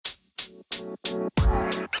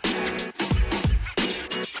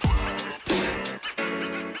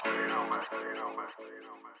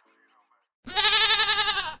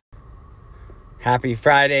Happy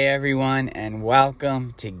Friday, everyone, and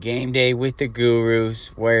welcome to Game Day with the Gurus,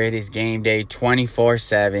 where it is game day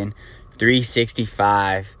 24/7,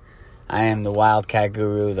 365. I am the Wildcat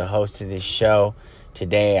Guru, the host of this show.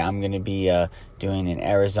 Today, I'm going to be doing an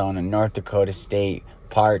Arizona, North Dakota State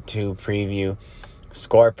Part 2 preview,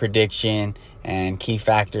 score prediction, and key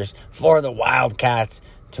factors for the Wildcats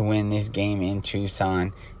to win this game in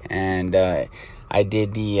Tucson. And I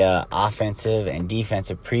did the offensive and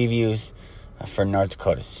defensive previews for North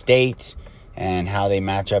Dakota State and how they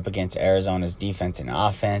match up against Arizona's defense and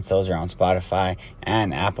offense. Those are on Spotify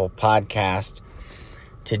and Apple Podcast.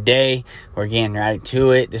 Today, we're getting right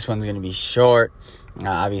to it. This one's going to be short.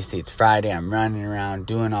 Obviously, it's Friday. I'm running around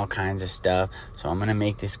doing all kinds of stuff, so I'm going to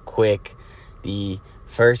make this quick. The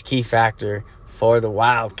first key factor for the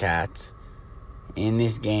Wildcats in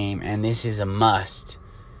this game, and this is a must,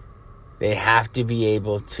 they have to be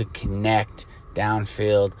able to connect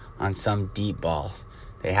downfield on some deep balls.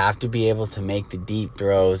 They have to be able to make the deep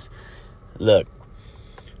throws. Look,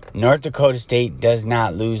 North Dakota State does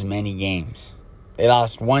not lose many games. They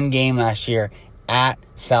lost one game last year at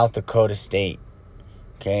South Dakota State.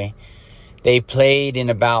 Okay? They played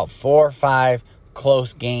in about 4 or 5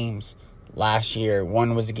 close games last year.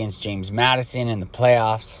 One was against James Madison in the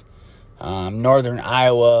playoffs. Northern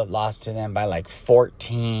Iowa lost to them by like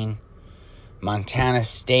 14. Montana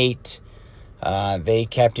State, they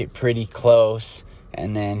kept it pretty close,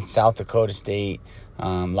 and then South Dakota State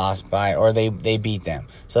lost by, or they beat them.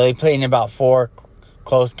 So they played in about 4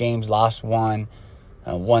 close games, lost one,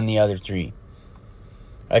 won the other 3.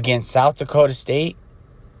 Against South Dakota State,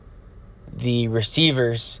 the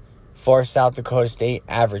receivers for South Dakota State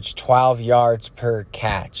averaged 12 yards per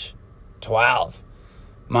catch. 12.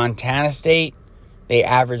 Montana State, they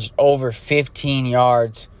averaged over 15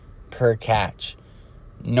 yards per catch.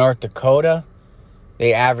 North Dakota,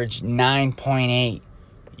 they averaged 9.8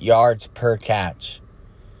 yards per catch.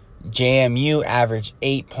 JMU averaged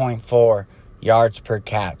 8.4 yards per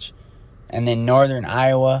catch. And then Northern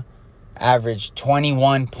Iowa averaged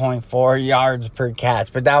 21.4 yards per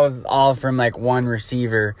catch. But that was all from like one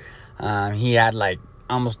receiver. He had like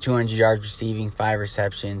almost 200 yards receiving, 5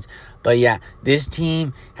 receptions. But yeah, this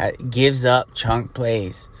team gives up chunk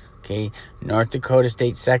plays. Okay, North Dakota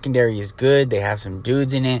State secondary is good. They have some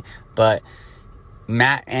dudes in it. But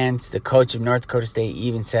Matt Entz, the coach of North Dakota State,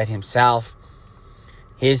 even said himself,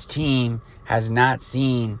 his team has not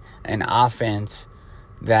seen an offense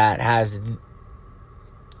that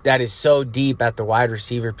is so deep at the wide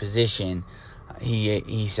receiver position.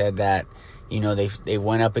 He said that, they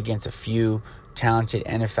went up against a few talented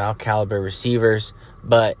NFL caliber receivers,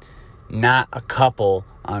 but not a couple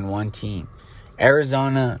on one team.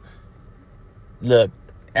 Arizona's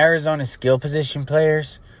skill position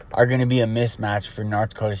players are going to be a mismatch for North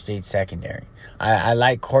Dakota State secondary. I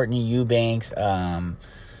like Courtney Eubanks,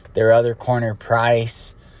 their other corner,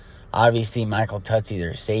 Price, obviously Michael Tutsi,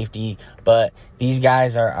 their safety, but these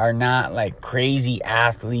guys are not like crazy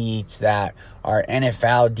athletes that are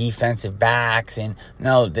NFL defensive backs, and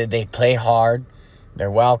no, they play hard,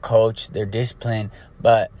 they're well coached, they're disciplined,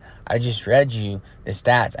 but I just read you the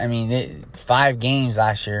stats. I mean, 5 games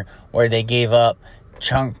last year where they gave up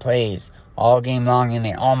chunk plays all game long, and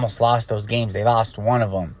they almost lost those games. They lost one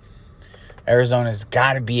of them. Arizona's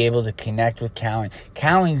got to be able to connect with Cowan.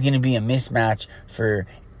 Cowan's going to be a mismatch for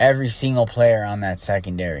every single player on that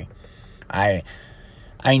secondary.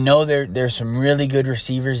 I know there's some really good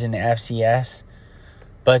receivers in the FCS,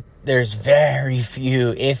 but there's very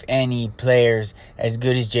few, if any, players as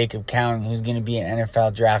good as Jacob Cowan, who's going to be an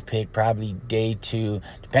NFL draft pick probably day 2.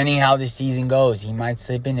 Depending how this season goes, he might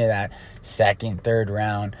slip into that 2nd, 3rd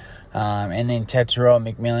round. And then Tetsuo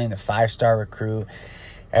McMillan, the 5-star recruit.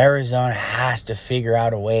 Arizona has to figure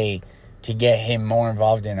out a way to get him more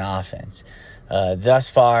involved in offense. Thus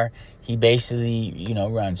far, he basically,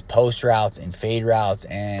 runs post routes and fade routes,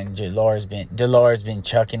 and Delores been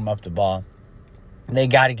chucking him up the ball. They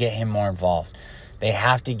got to get him more involved. They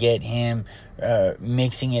have to get him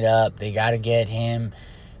mixing it up. They got to get him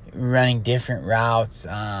running different routes.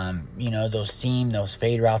 Those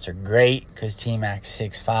fade routes are great because T-Mac's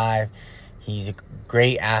 6'5". He's a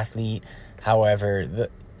great athlete. However,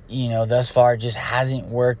 thus far just hasn't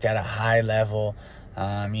worked at a high level.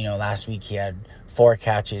 Last week he had 4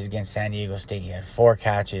 catches against San Diego State. He had 4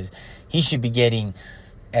 catches. He should be getting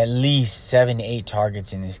at least 7 to 8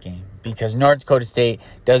 targets in this game because North Dakota State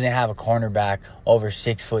doesn't have a cornerback over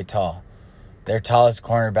 6 foot tall. Their tallest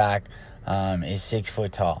cornerback is 6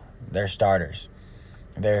 foot tall. their starters.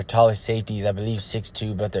 Their tallest safety is, I believe,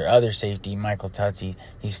 6'2", but their other safety, Michael Tutsi,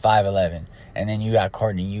 he's 5'11". And then you got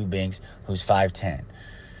Courtney Eubanks, who's 5'10".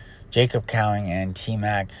 Jacob Cowing and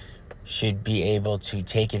T-Mac should be able to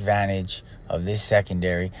take advantage of this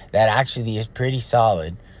secondary that actually is pretty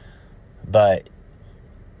solid. But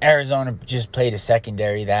Arizona just played a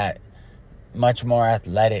secondary that much more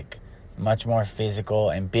athletic, much more physical,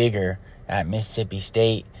 and bigger at Mississippi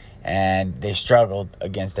State. And they struggled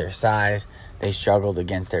against their size. They struggled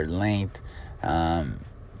against their length.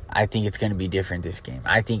 I think it's going to be different this game.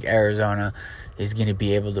 I think Arizona is going to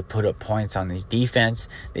be able to put up points on this defense.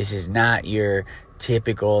 This is not your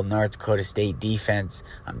typical North Dakota State defense.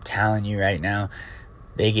 I'm telling you right now,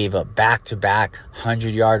 they gave up back-to-back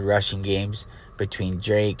 100-yard rushing games between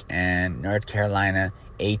Drake and North Carolina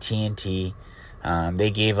AT&T.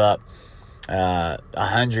 They gave up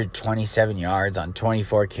 127 yards on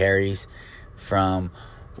 24 carries from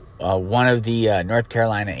one of the North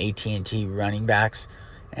Carolina AT&T running backs,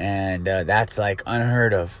 and that's like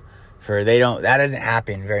unheard of. That doesn't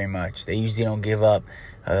happen very much. They usually don't give up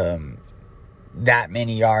that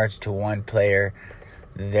many yards to one player.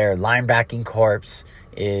 Their linebacking corps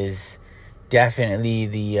is definitely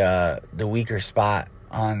the weaker spot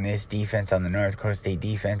on this defense, on the North Dakota State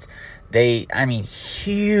defense.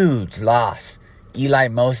 Huge loss. Eli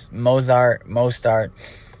Mostart,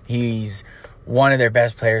 he's one of their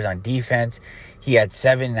best players on defense. He had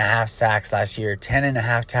 7.5 sacks last year,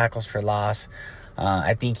 10.5 tackles for loss.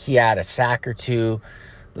 I think he had a sack or two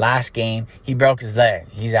last game. He broke his leg.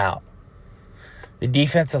 He's out. The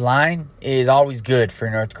defensive line is always good for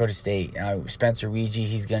North Dakota State. Spencer Weegee,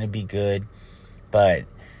 he's going to be good. But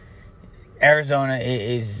Arizona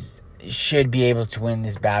should be able to win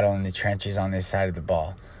this battle in the trenches on this side of the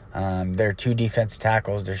ball. Their two defense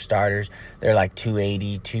tackles, their starters, they're like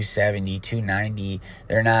 280, 270, 290.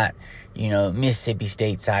 They're not, Mississippi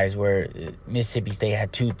State size, where Mississippi State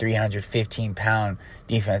had 315-pound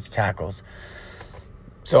defense tackles.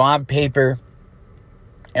 So on paper,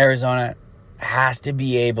 Arizona has to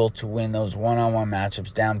be able to win those one-on-one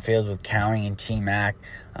matchups downfield with Cowing and T-Mac.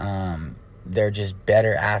 They're just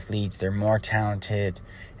better athletes. They're more talented.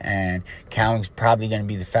 And Cowing's probably going to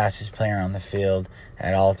be the fastest player on the field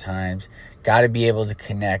at all times. Got to be able to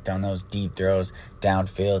connect on those deep throws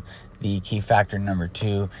downfield. The key factor number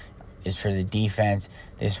 2 is for the defense.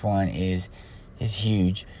 This one is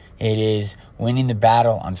huge. It is winning the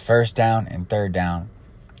battle on first down and third down.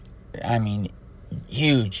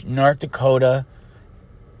 Huge. North Dakota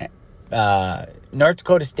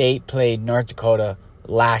State played North Dakota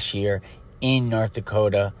last year in North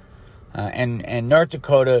Dakota. And North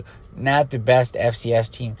Dakota, not the best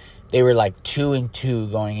FCS team. They were like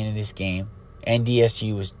 2-2 going into this game.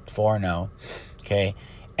 NDSU was 4-0. Okay.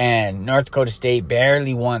 And North Dakota State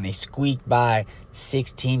barely won. They squeaked by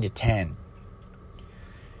 16-10.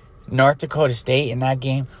 North Dakota State in that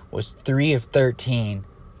game was 3 of 13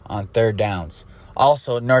 on third downs.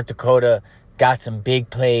 Also, North Dakota got some big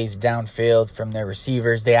plays downfield from their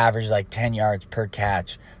receivers. They averaged like 10 yards per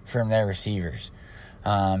catch from their receivers.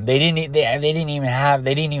 They didn't even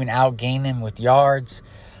outgain them with yards.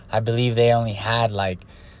 I believe they only had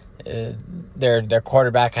their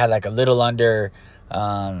quarterback had like a little under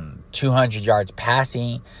 200 yards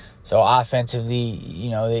passing. So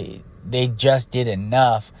offensively, they just did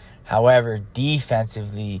enough. However,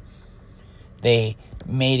 defensively, they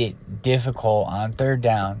made it difficult on third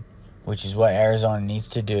down, which is what Arizona needs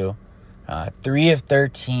to do. 3 of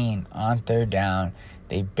 13 on third down.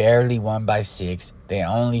 They barely won by 6. They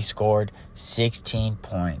only scored 16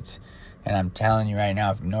 points. And I'm telling you right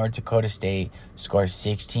now, if North Dakota State scores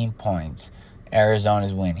 16 points,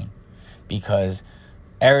 Arizona's winning. Because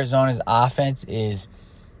Arizona's offense is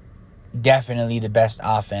definitely the best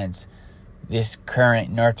offense this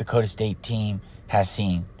current North Dakota State team has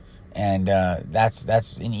seen. And that's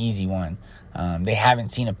an easy one. They haven't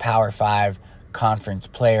seen a Power 5 conference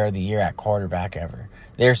player of the year at quarterback ever.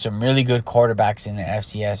 There's some really good quarterbacks in the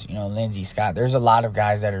FCS. Lindsey Scott. There's a lot of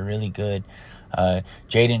guys that are really good.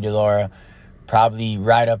 Jaden DeLora, probably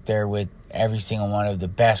right up there with every single one of the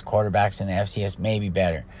best quarterbacks in the FCS, maybe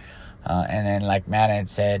better. And then, like Matt had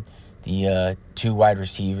said, the 2 wide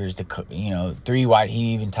receivers, 3 wide.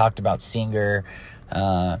 He even talked about Singer.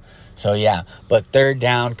 But third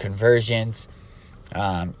down conversions,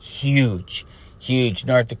 huge.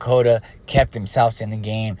 North Dakota kept themselves in the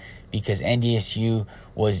game because NDSU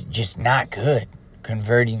was just not good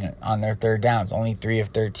converting on their third downs. Only 3 of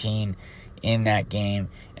 13 in that game.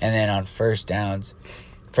 And then on first down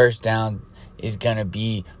is going to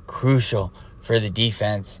be crucial for the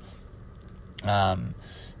defense.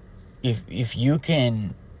 If you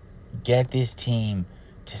can get this team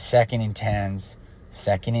to 2nd and 10s,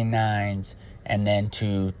 2nd and 9s, and then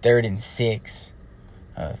to 3rd and 6,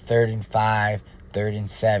 3rd and 5, 3rd and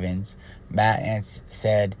 7s. Matt Entz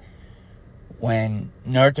said when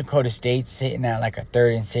North Dakota State's sitting at like a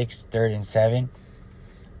 3rd and 6, 3rd and 7,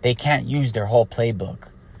 they can't use their whole playbook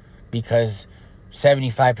because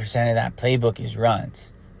 75% of that playbook is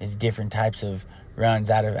runs. It's different types of runs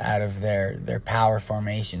out of their power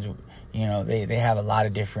formations. You know, they have a lot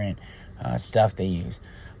of different stuff they use.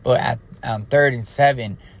 But on 3rd and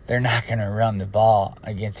 7, they're not going to run the ball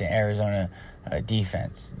against an Arizona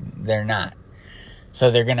defense. They're not. So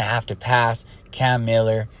they're going to have to pass. Cam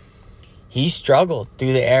Miller, he struggled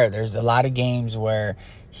through the air. There's a lot of games where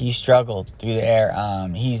he struggled through the air.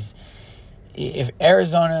 If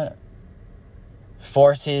Arizona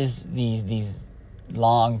forces these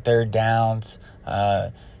long 3rd downs,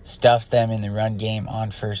 stuffs them in the run game on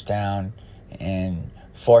 1st down, and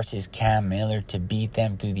forces Cam Miller to beat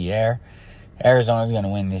them through the air, Arizona's going to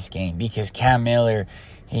win this game because Cam Miller,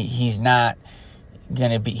 he's not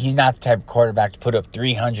the type of quarterback to put up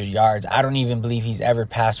 300 yards. I don't even believe he's ever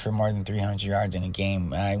passed for more than 300 yards in a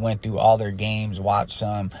game. I went through all their games, watched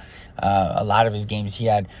some. A lot of his games he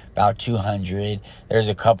had about 200. There's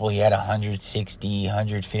a couple he had 160,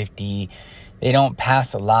 150. They don't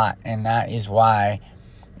pass a lot, and that is why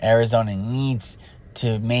Arizona needs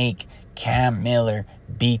to make Cam Miller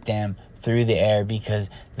beat them through the air because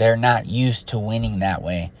they're not used to winning that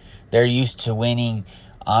way. They're used to winning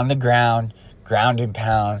on the ground and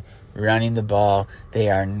pound, running the ball. They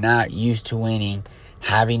are not used to winning,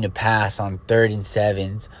 having to pass on 3rd and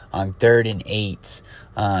 7s, on 3rd and 8s,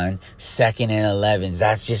 on 2nd and 11s.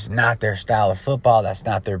 That's just not their style of football. That's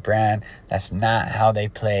not their brand. That's not how they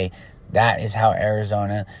play. That is how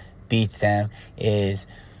Arizona beats them, is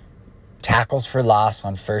tackles for loss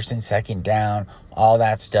on 1st and 2nd down, all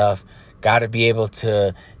that stuff. Got to be able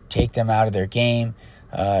to take them out of their game,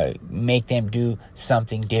 make them do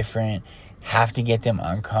something different, have to get them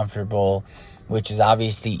uncomfortable, which is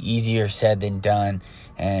obviously easier said than done.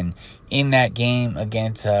 And in that game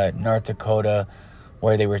against North Dakota,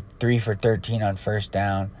 where they were 3 for 13 on 1st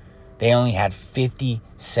down, they only had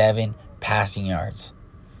 57 passing yards.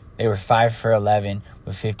 They were 5 for 11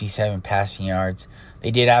 with 57 passing yards.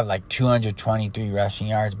 They did have like 223 rushing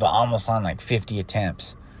yards, but almost on like 50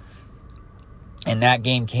 attempts. And that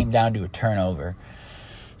game came down to a turnover.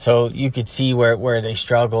 So you could see where they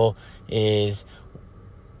struggle is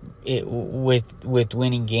with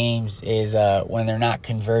winning games is when they're not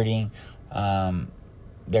converting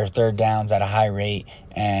their 3rd downs at a high rate,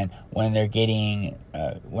 and when they're getting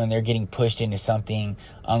pushed into something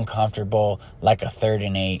uncomfortable like a 3rd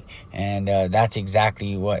and 8. And that's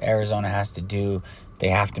exactly what Arizona has to do. They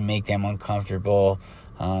have to make them uncomfortable.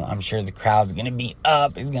 I'm sure the crowd's going to be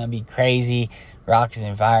up. It's going to be crazy. Raucous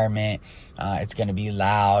environment. It's going to be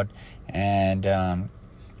loud. And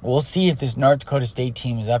we'll see if this North Dakota State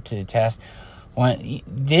team is up to the test.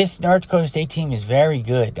 This North Dakota State team is very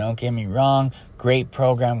good. Don't get me wrong. Great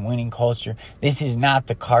program, winning culture. This is not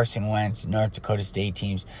the Carson Wentz North Dakota State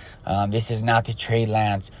teams. This is not the Trey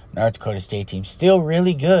Lance North Dakota State team. Still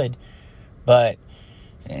really good, but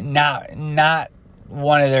not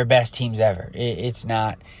one of their best teams ever. It's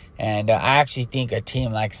not. And I actually think a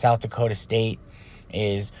team like South Dakota State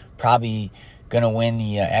is probably going to win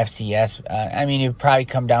the FCS. It would probably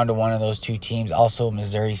come down to one of those two teams. Also,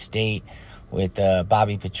 Missouri State with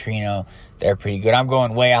Bobby Petrino. They're pretty good. I'm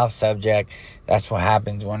going way off subject. That's what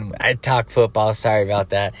happens when I talk football. Sorry about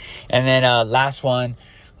that. And then last one,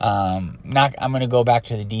 I'm going to go back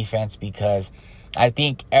to the defense because I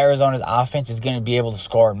think Arizona's offense is going to be able to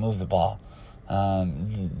score and move the ball.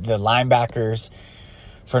 The linebackers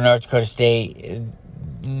for North Dakota State,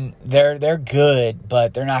 they're good,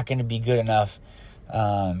 but they're not going to be good enough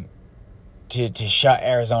to shut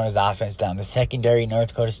Arizona's offense down. The secondary, North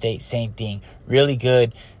Dakota State, same thing. Really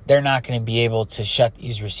good. They're not going to be able to shut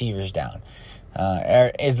these receivers down.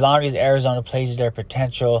 As long as Arizona plays to their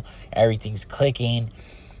potential, everything's clicking.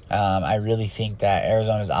 I really think that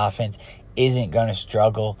Arizona's offense isn't going to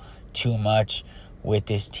struggle too much with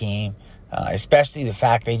this team, especially the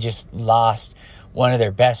fact they just lost one of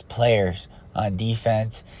their best players on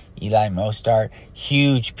defense, Eli Mostert.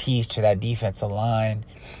 Huge piece to that defensive line.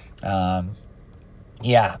 I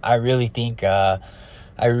really think, I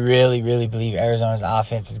really believe Arizona's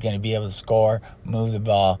offense is going to be able to score, move the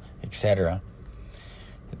ball, etc.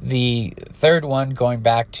 The third one, going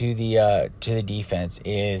back to the defense,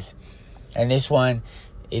 is, and this one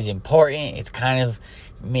is important. It's kind of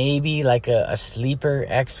maybe like a sleeper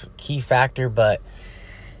X key factor, but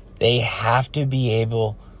they have to be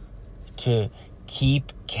able to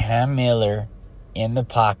keep Cam Miller in the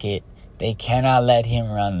pocket. They cannot let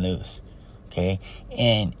him run loose. Okay?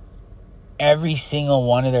 And every single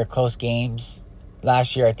one of their close games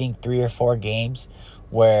last year, I think 3 or 4 games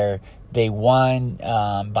where they won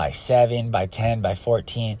by 7, by 10, by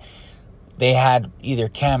 14, they had either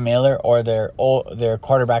Cam Miller or their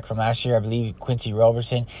quarterback from last year, I believe Quincy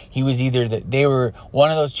Robertson. He was either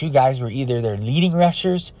one of those two guys were either their leading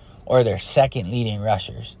rushers or their second leading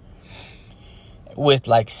rushers, with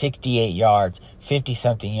like 68 yards,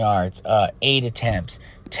 50-something yards, 8 attempts,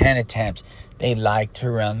 10 attempts. They like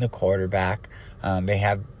to run the quarterback. They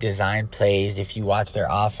have designed plays. If you watch their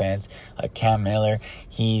offense, Cam Miller,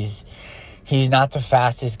 he's not the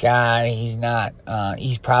fastest guy. He's not.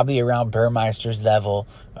 He's probably around Burmeister's level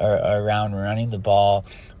or around running the ball,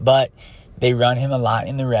 but they run him a lot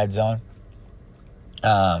in the red zone.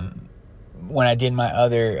 When I did my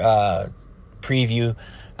other preview,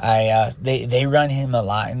 they run him a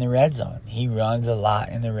lot in the red zone. He runs a lot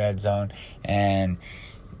in the red zone, and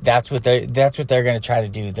that's what they're going to try to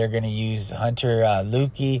do. They're going to use Hunter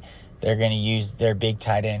Lukey. They're going to use their big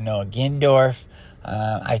tight end Noah Gindorf.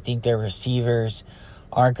 I think their receivers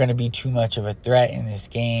aren't going to be too much of a threat in this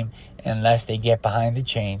game unless they get behind the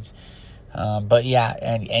chains. But yeah,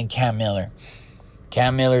 and Cam Miller.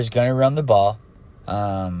 Cam Miller's going to run the ball.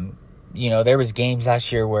 There was games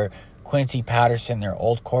last year where Quincy Patterson, their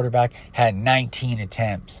old quarterback, had 19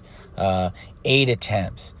 attempts, 8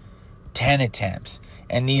 attempts, 10 attempts.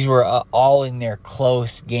 And these were all in their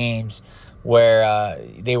close games where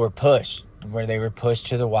they were pushed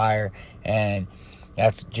to the wire. And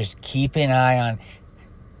that's just keep an eye on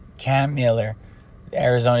Cam Miller. The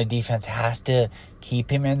Arizona defense has to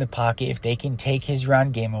keep him in the pocket. If they can take his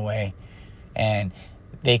run game away and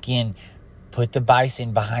they can put the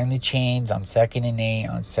Bison behind the chains on 2nd and 8,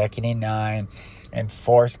 on 2nd and 9, and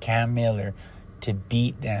force Cam Miller to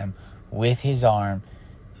beat them with his arm,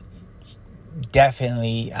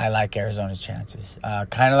 definitely I like Arizona's chances.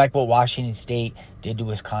 Kind of like what Washington State did to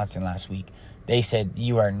Wisconsin last week. They said,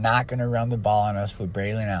 you are not going to run the ball on us with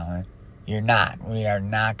Braylon Allen. You're not. We are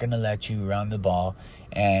not going to let you run the ball.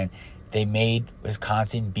 And they made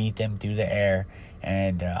Wisconsin beat them through the air.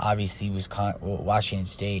 And obviously Washington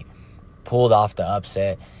State pulled off the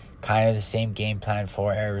upset. Kind of the same game plan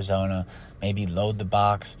for Arizona. Maybe load the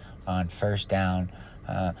box on first down.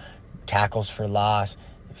 Tackles for loss.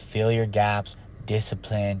 Fill your gaps.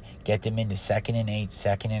 Discipline. Get them into 2nd and 8,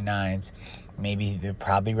 2nd and 9s. Maybe they'll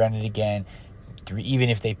probably run it again. Even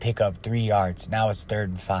if they pick up 3 yards. Now it's 3rd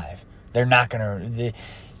and 5. They're not going to...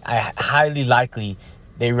 Highly likely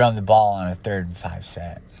they run the ball on a 3rd and 5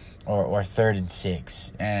 set. Or 3rd and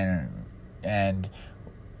 6. And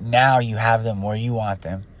now you have them where you want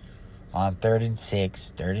them. On 3rd and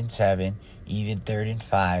 6, 3rd and 7, even 3rd and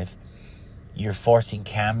 5. You're forcing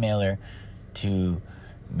Cam Miller to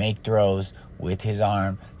make throws with his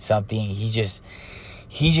arm. Something he just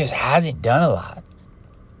hasn't done a lot.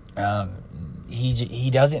 He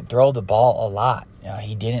doesn't throw the ball a lot.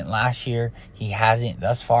 He didn't last year. He hasn't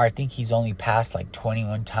thus far. I think he's only passed like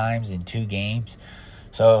 21 times in 2 games.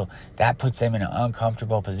 So that puts them in an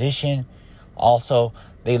uncomfortable position. Also,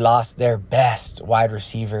 they lost their best wide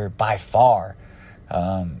receiver by far.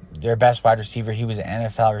 Their best wide receiver, he was an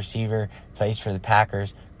NFL receiver, plays for the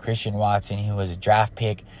Packers. Christian Watson, he was a draft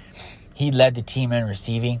pick. He led the team in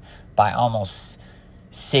receiving by almost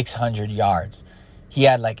 600 yards. He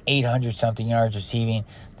had like 800-something yards receiving.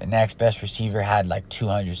 The next best receiver had like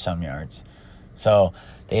 200-some yards. So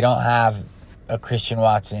they don't have a Christian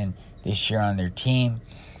Watson this year on their team.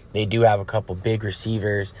 They do have a couple big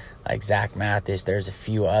receivers like Zach Mathis. There's a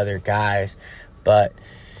few other guys. But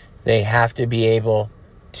they have to be able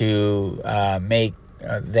to make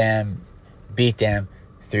them beat them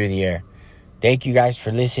through the air. Thank you guys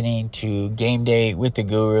for listening to Game Day with the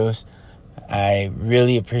Gurus. I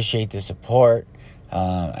really appreciate the support.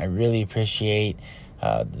 I really appreciate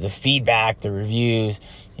the feedback, the reviews.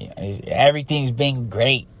 Everything's been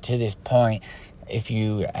great to this point. If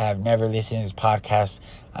you have never listened to this podcast,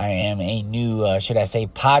 I am a new,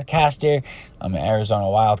 podcaster. I'm an Arizona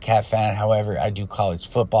Wildcat fan. However, I do college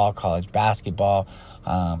football, college basketball.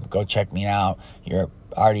 Go check me out. You're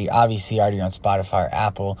already on Spotify or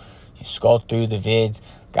Apple. You scroll through the vids.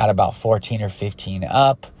 Got about 14 or 15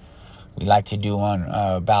 up. We like to do one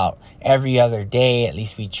about every other day. At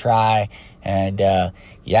least we try. And,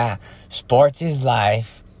 sports is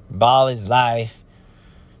life. Ball is life.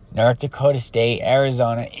 North Dakota State,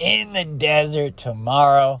 Arizona, in the desert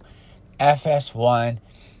tomorrow. FS1,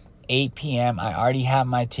 8 p.m. I already have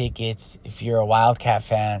my tickets. If you're a Wildcat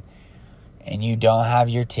fan and you don't have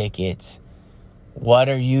your tickets, What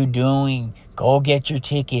are you doing? Go get your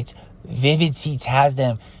tickets. Vivid Seats has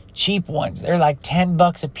them. Cheap ones. They're like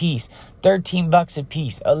 $10 a piece, $13 a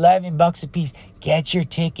piece, $11 a piece. Get your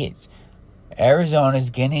tickets. Arizona's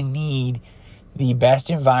going to need the best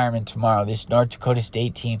environment tomorrow. This North Dakota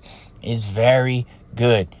State team is very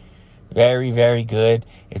good. Very, very good.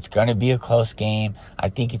 It's going to be a close game. I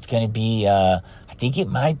think it's going to be, I think it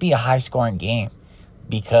might be a high-scoring game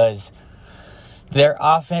because their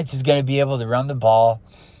offense is going to be able to run the ball.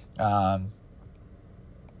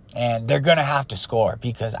 And they're going to have to score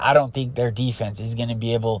because I don't think their defense is going to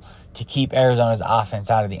be able to keep Arizona's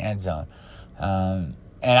offense out of the end zone. And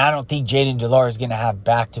I don't think Jaden Delore is going to have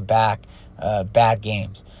back-to-back bad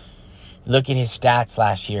games. Look at his stats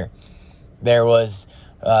last year.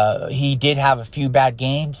 He did have a few bad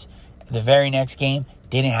games. The very next game,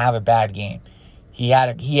 didn't have a bad game. He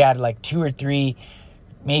had like two or three,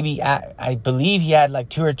 maybe I believe he had like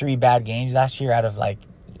 2 or 3 bad games last year out of like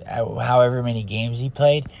however many games he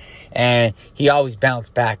played, and he always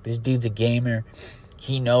bounced back. This dude's a gamer.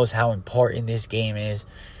 He knows how important this game is.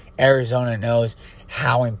 Arizona knows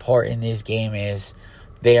how important this game is.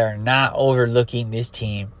 They are not overlooking this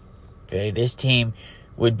team. Okay, this team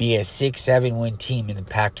would be a 6-7 win team in the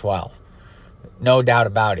Pac-12. No doubt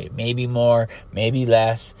about it. Maybe more, maybe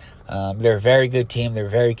less. They're a very good team. They're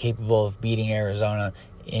very capable of beating Arizona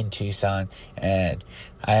in Tucson. And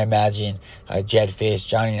I imagine Jed Fish,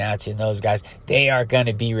 Johnny Natson, those guys, they are going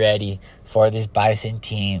to be ready for this Bison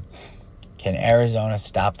team. Can Arizona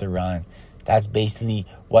stop the run? That's basically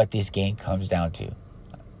what this game comes down to.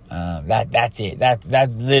 That's it.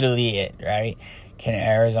 That's literally it, right? Can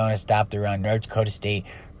Arizona stop the run? North Dakota State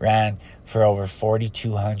ran for over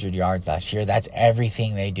 4,200 yards last year. That's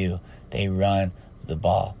everything they do. They run the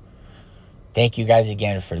ball. Thank you guys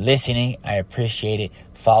again for listening. I appreciate it.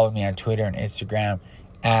 Follow me on Twitter and Instagram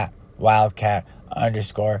at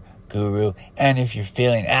Wildcat_Guru. And if you're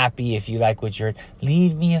feeling happy, if you like what you heard,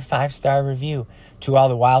 leave me a 5-star review. To all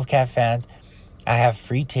the Wildcat fans, I have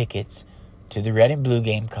free tickets to the Red and Blue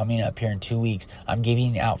game coming up here in 2 weeks. I'm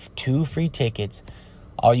giving out 2 free tickets.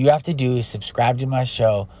 All you have to do is subscribe to my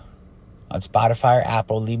show on Spotify or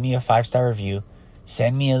Apple. Leave me a 5-star review.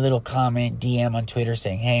 Send me a little comment, DM on Twitter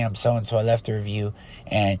saying, hey, I'm so-and-so, I left a review.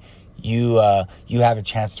 And you have a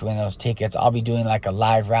chance to win those tickets. I'll be doing like a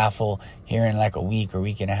live raffle here in like a week or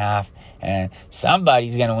week and a half. And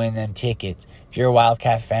somebody's going to win them tickets. If you're a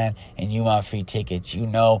Wildcat fan and you want free tickets, you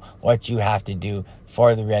know what you have to do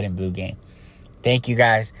for the Red and Blue game. Thank you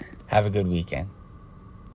guys. Have a good weekend.